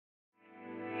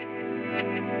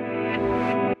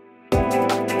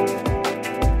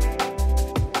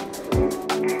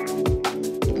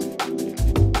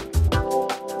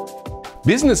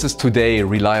Businesses today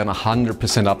rely on 100%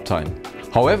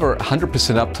 uptime. However, 100%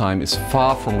 uptime is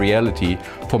far from reality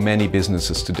for many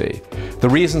businesses today. The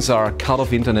reasons are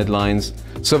cut-off internet lines,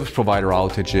 service provider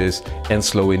outages, and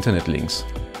slow internet links.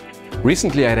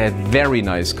 Recently, I had a very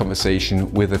nice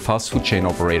conversation with a fast food chain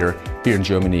operator here in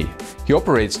Germany. He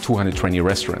operates 220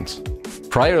 restaurants.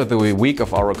 Prior to the week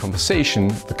of our conversation,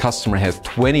 the customer had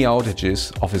 20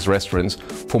 outages of his restaurants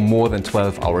for more than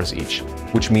 12 hours each,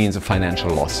 which means a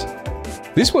financial loss.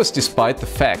 This was despite the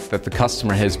fact that the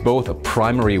customer has both a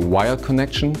primary wired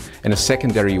connection and a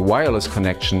secondary wireless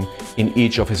connection in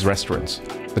each of his restaurants.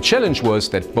 The challenge was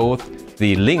that both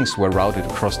the links were routed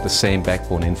across the same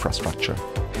backbone infrastructure.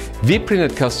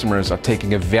 Viprinet customers are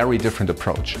taking a very different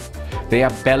approach. They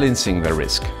are balancing the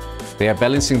risk. They are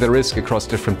balancing the risk across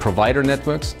different provider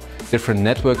networks, different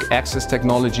network access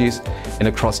technologies, and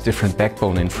across different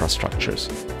backbone infrastructures.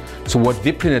 So what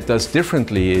Viprinet does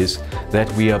differently is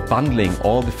that we are bundling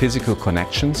all the physical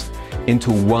connections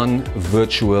into one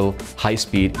virtual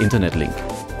high-speed internet link.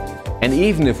 And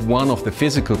even if one of the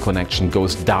physical connection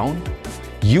goes down,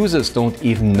 users don't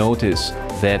even notice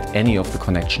that any of the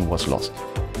connection was lost.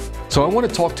 So I want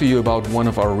to talk to you about one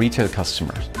of our retail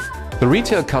customers. The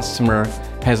retail customer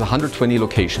has 120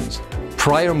 locations.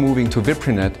 Prior moving to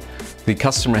Viprinet, the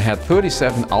customer had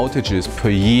 37 outages per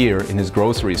year in his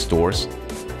grocery stores.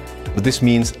 But this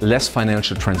means less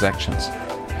financial transactions.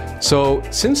 So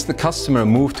since the customer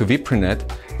moved to Viprinet,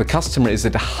 the customer is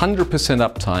at 100%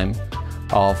 uptime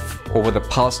over the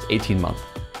past 18 months.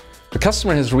 The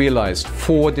customer has realized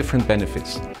 4 different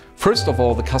benefits. First of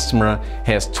all, the customer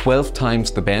has 12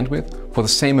 times the bandwidth for the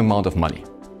same amount of money.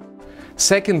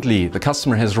 Secondly, the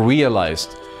customer has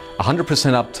realized 100%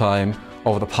 uptime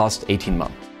over the past 18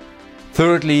 months.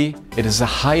 Thirdly, it is a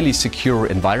highly secure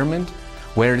environment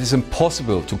where it is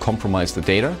impossible to compromise the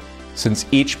data, since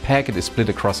each packet is split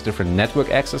across different network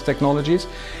access technologies.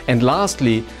 And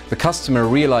lastly, the customer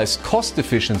realized cost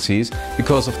efficiencies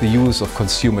because of the use of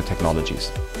consumer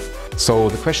technologies. So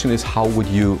the question is, how would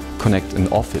you connect an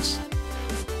office?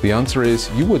 The answer is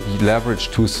you would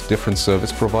leverage 2 different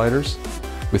service providers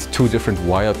with 2 different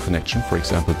wired connections, for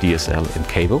example DSL and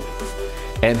cable,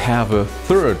 and have a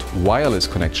third wireless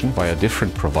connection via a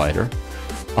different provider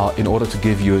in order to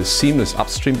give you a seamless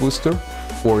upstream booster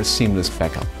or a seamless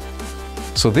backup.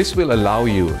 So this will allow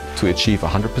you to achieve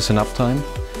 100% uptime,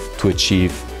 to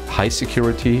achieve high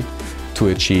security, to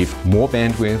achieve more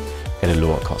bandwidth at a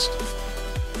lower cost.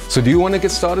 So do you want to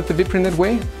get started the Viprinet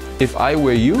way? If I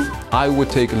were you, I would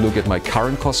take a look at my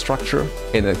current cost structure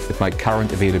and at my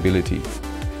current availability.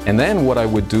 And then what I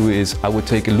would do is I would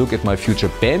take a look at my future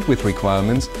bandwidth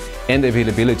requirements and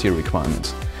availability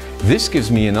requirements. This gives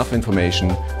me enough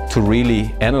information to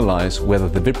really analyze whether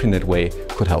the Viprinet way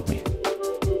could help me.